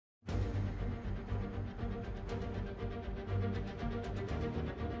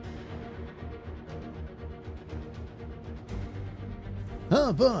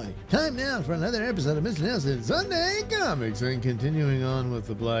Oh boy, time now for another episode of Mr. Nailsin Sunday Comics. And continuing on with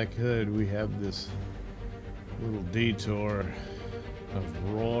the Black Hood, we have this little detour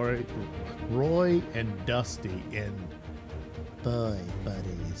of Roy and Dusty in Boy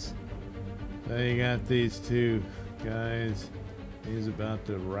Buddies. So you got these two guys. He's about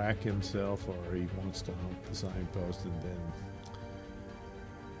to rack himself, or he wants to hump the signpost, and then...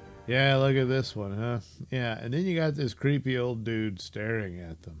 Yeah, look at this one, huh? Yeah, and then you got this creepy old dude staring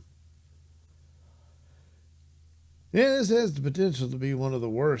at them. Yeah, this has the potential to be one of the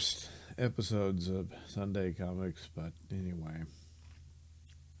worst episodes of Sunday Comics, but anyway.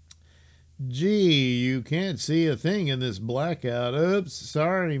 Gee, you can't see a thing in this blackout. Oops,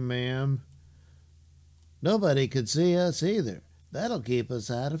 sorry, ma'am. Nobody could see us either. That'll keep us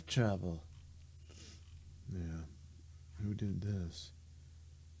out of trouble. Yeah, who did this?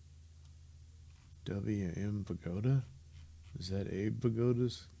 W.M. Pagoda? Is that Abe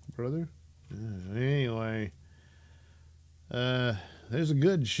Pagoda's brother? Anyway, there's a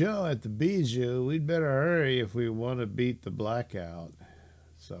good show at the Bijou. We'd better hurry if we want to beat the blackout.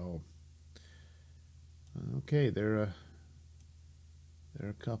 So, okay, they're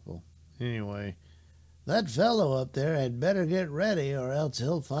a couple. Anyway, that fellow up there had better get ready, or else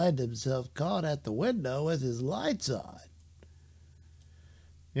he'll find himself caught at the window with his lights on.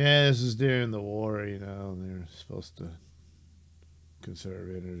 Yeah, this is during the war, you know. They're supposed to conserve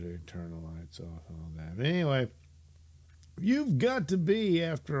energy, turn the lights off, and all that. But anyway, you've got to be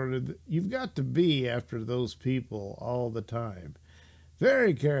after those people all the time.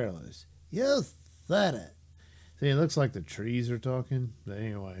 Very careless. You said it. See, it looks like the trees are talking. But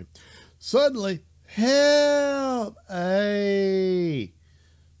anyway, suddenly, help! Hey!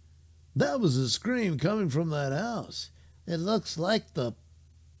 That was a scream coming from that house. It looks like the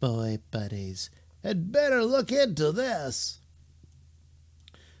Boy Buddies had better look into this.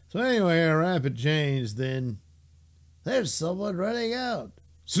 So anyway, a rapid change then. There's someone running out.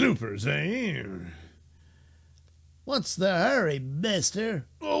 Snoopers, eh? What's the hurry, mister?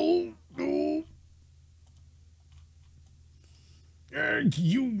 Oh.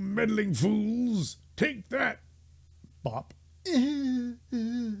 You meddling fools. Take that. Bop.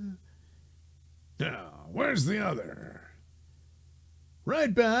 Now, where's the other?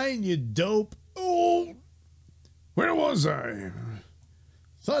 Right behind you, dope. Oh, where was I?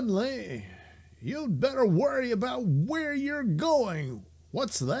 Suddenly, you'd better worry about where you're going.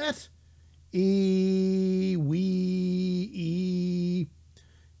 What's that? It's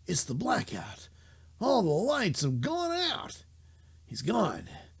the blackout. All the lights have gone out. He's gone.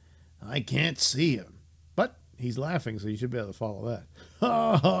 I can't see him. But he's laughing, so you should be able to follow that.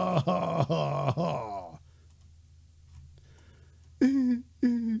 Ha ha ha ha ha.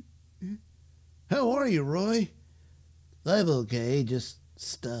 How are you, Roy? I'm okay, just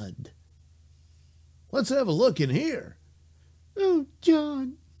stunned. Let's have a look in here. Oh,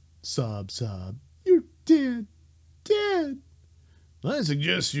 John. Sob, sob. You're dead. Dead. I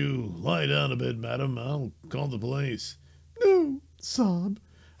suggest you lie down a bit, madam. I'll call the police. No, sob.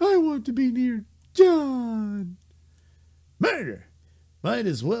 I want to be near John. Murder! Might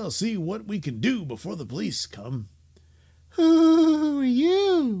as well see what we can do before the police come. Who are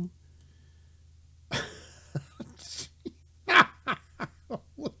you?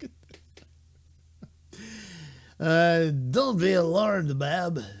 Look at that. Don't be alarmed,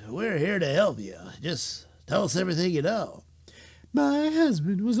 ma'am. We're here to help you. Just tell us everything you know. My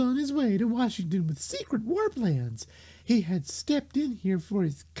husband was on his way to Washington with secret war plans. He had stepped in here for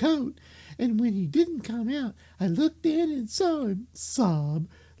his coat, and when he didn't come out, I looked in and saw him sob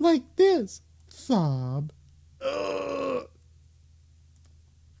like this. Sob. Oh,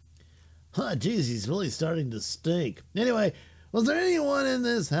 geez, he's really starting to stink. Anyway, was there anyone in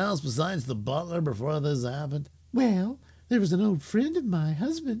this house besides the butler before this happened? Well, there was an old friend of my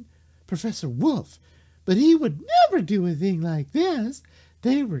husband, Professor Wolf, but he would never do a thing like this.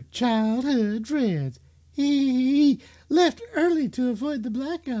 They were childhood friends. He left early to avoid the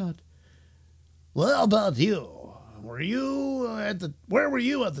blackout. Well, how about you? Where were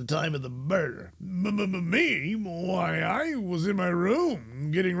you at the time of the murder? Me? Why, I was in my room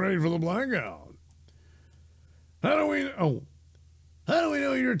getting ready for the blackout. How do we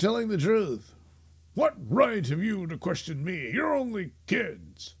know you're telling the truth? What right have you to question me? You're only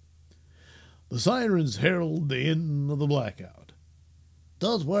kids. The sirens herald the end of the blackout.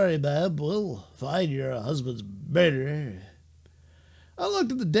 Don't worry, ma'am. We'll find your husband's murderer. I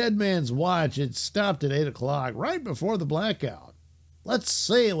looked at the dead man's watch. It stopped at 8 o'clock, right before the blackout. Let's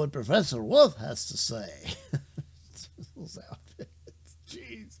see what Professor Wolf has to say. Those outfits.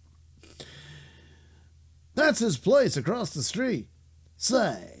 Jeez. That's his place across the street.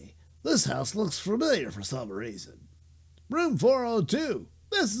 Say, this house looks familiar for some reason. Room 402.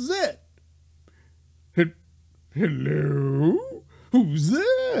 This is it. Hello? Who's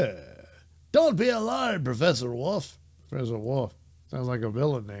there? Don't be alarmed, Professor Wolf. Professor Wolf. Sounds like a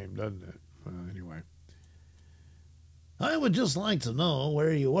villain name, doesn't it? Well, anyway. I would just like to know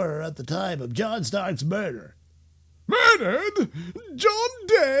where you were at the time of John Stark's murder. Murdered? John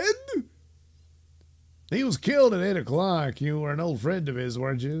dead? He was killed at 8 o'clock. You were an old friend of his,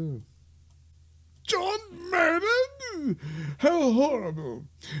 weren't you? John murdered? How horrible.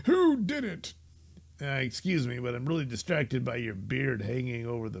 Who did it? Excuse me, but I'm really distracted by your beard hanging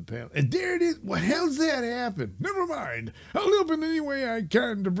over the panel. And there it is. What? How's that happen? Never mind. I'll help in any way I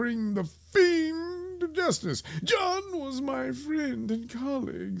can to bring the fiend to justice. John was my friend and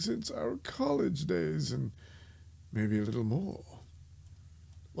colleague since our college days, and maybe a little more.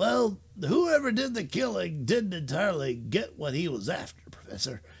 Well, whoever did the killing didn't entirely get what he was after,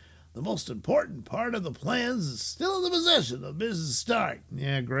 Professor. The most important part of the plans is still in the possession of Mrs. Stark.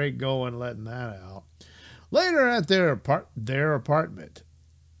 Yeah, great going letting that out. Later at their apartment.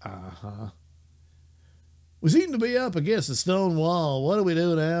 We seem to be up against a stone wall. What do we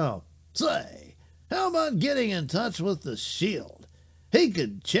do now? Say, how about getting in touch with the Shield? He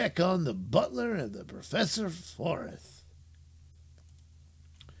could check on the butler and the professor for us.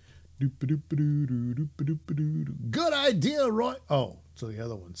 Good idea, Roy. Oh, so the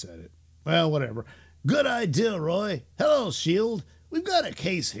other one said it. Well, whatever. Good idea, Roy. Hello, Shield. We've got a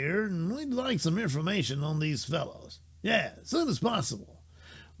case here, and we'd like some information on these fellows. Yeah, as soon as possible.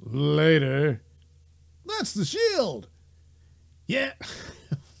 Later. That's the Shield. Yeah.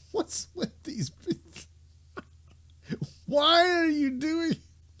 What's with these? Why are you doing?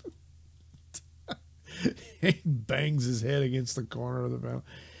 He bangs his head against the corner of the panel.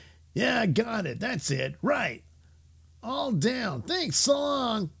 Yeah, I got it. That's it. Right. All down. Thanks so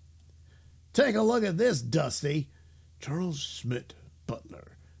long. Take a look at this, Dusty. Charles Schmidt,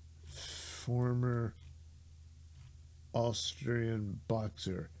 butler, former Austrian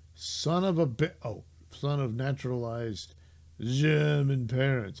boxer, son of naturalized German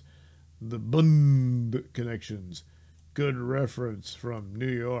parents, the Bund connections, good reference from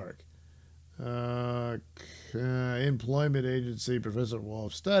New York. Employment agency, Professor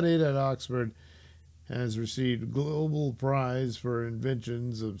Wolf, studied at Oxford, has received global prize for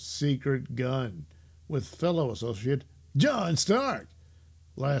inventions of secret gun with fellow associate John Stark.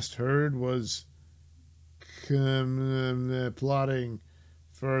 Last heard was plotting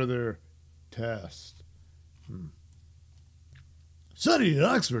further test. Studied at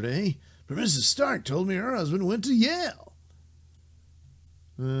Oxford, eh? For Mrs. Stark told me her husband went to Yale.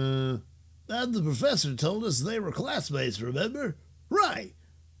 And the professor told us they were classmates, remember? Right.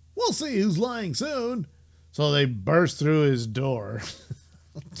 We'll see who's lying soon. So they burst through his door.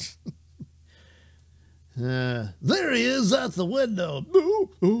 There he is at the window.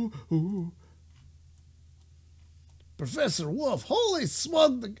 Professor Wolf,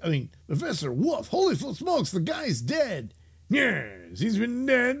 Professor Wolf, holy smokes, the guy's dead. Yes, he's been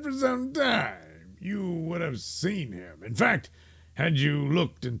dead for some time. You would have seen him. In fact, had you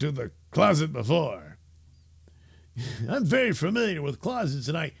looked into the closet before. I'm very familiar with closets,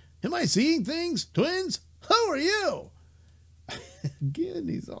 and am I seeing things? Twins? How are you? Again,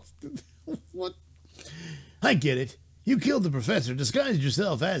 he's off to... What? I get it. You killed the professor, disguised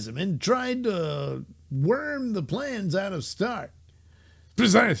yourself as him, and tried to worm the plans out of Stark.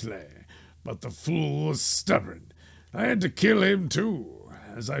 Precisely. But the fool was stubborn. I had to kill him too,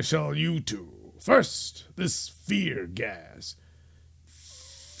 as I shall you two. First, this fear gas.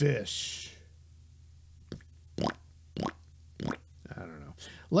 Fish. I don't know.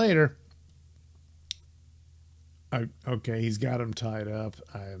 Later. Okay, he's got him tied up.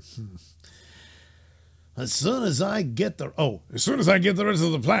 As soon as I get the rest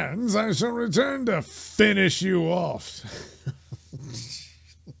of the plans, I shall return to finish you off.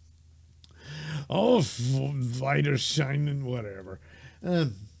 Oh, lighter shining, whatever.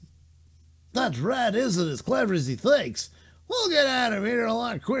 That rat isn't as clever as he thinks. We'll get out of here a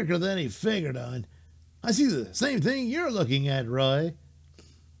lot quicker than he figured on. I see the same thing you're looking at, Roy.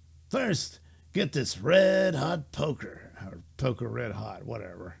 First, get this red hot poker. Or poker red hot,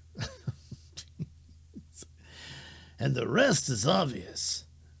 whatever. And the rest is obvious.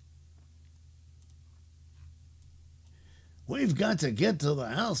 We've got to get to the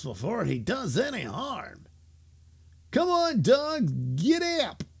house before he does any harm. Come on, dogs, get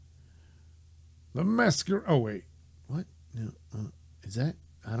up. The masquerade... Oh, wait. What? No, is that?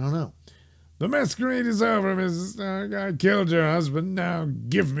 I don't know. The masquerade is over, Mrs. Stark. I killed your husband. Now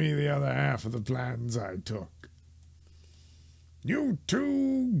give me the other half of the plans I took. You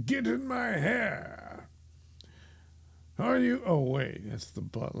two get in my hair. Are you? Oh, wait, that's the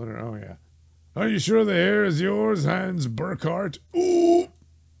butler. Oh, yeah. Are you sure the hair is yours, Hans Burkhardt? Ooh!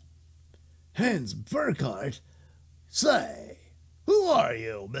 Hans Burkhardt? Say, who are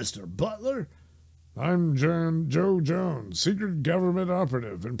you, Mr. Butler? I'm Joe Jones, secret government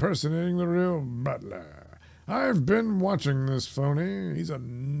operative, impersonating the real butler. I've been watching this phony. He's a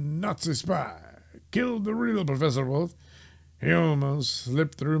Nazi spy. Killed the real Professor Wolf. He almost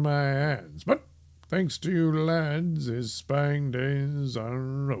slipped through my hands. But thanks to you lads, his spying days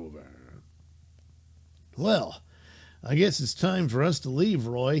are over. Well, I guess it's time for us to leave,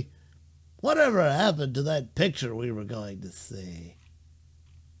 Roy. Whatever happened to that picture we were going to see?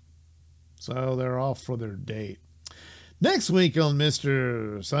 So they're off for their date. Next week on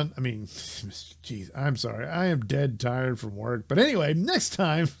Jeez, I'm sorry. I am dead tired from work. But anyway, next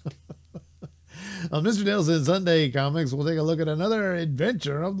time on Mr. Nailsin Sunday Comics, we'll take a look at another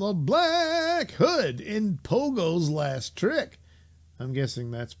adventure of the Black Hood in Pogo's Last Trick. I'm guessing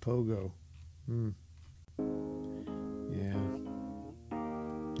that's Pogo. Yeah.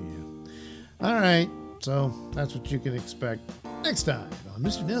 All right. So that's what you can expect next time on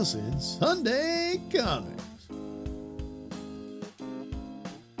Mr. Nailsin Sunday Comics.